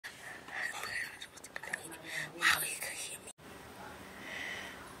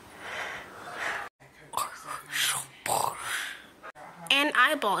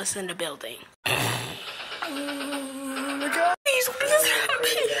pimple is in the building. Oh my god, please, let this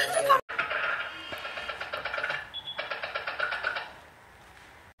happen.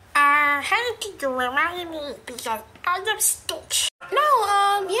 How did you remind me because I'm Stitch? No,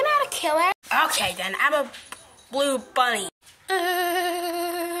 you're not a killer. Okay then, I'm a blue bunny.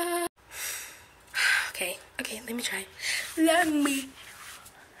 Okay, let me try. Let me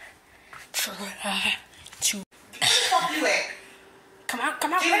try to. Fuck you at? Come on.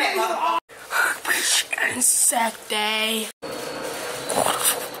 Which insect day?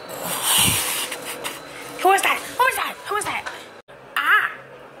 Who is that? Ah!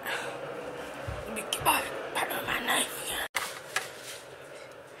 Let me get my knife again.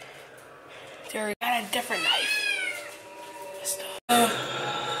 There, got a different knife.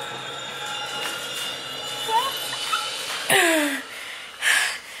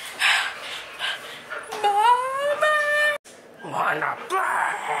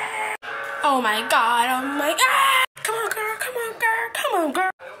 Oh my god, Come on, girl.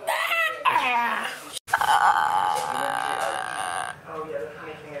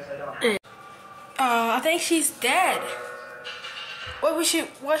 I think she's dead. What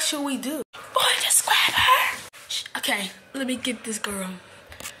should we do? Boy, just grab her. Okay, let me get this girl.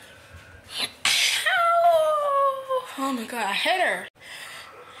 Oh my god, I hit her.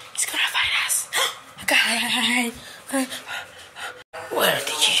 He's gonna find us. Okay. Where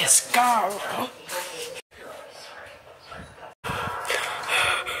did you just go?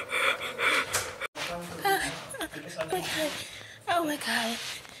 Oh my god.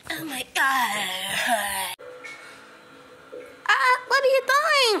 What are you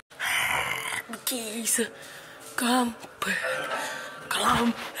doing? Please, come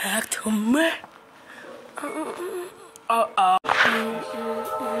back to me.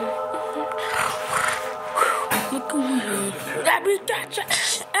 Look at me. Let me touch it.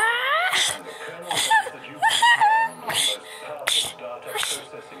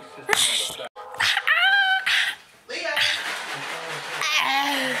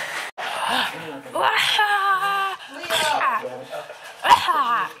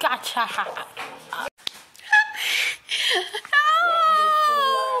 Gotcha.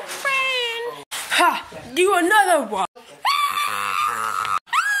 Oh, friend. Ha! Do another one.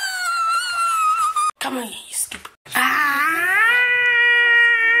 Come on, you stupid. I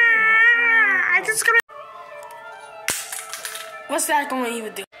just gonna. What's that gonna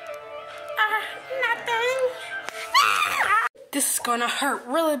even do? Nothing. This is gonna hurt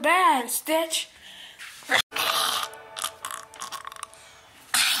really bad, Stitch.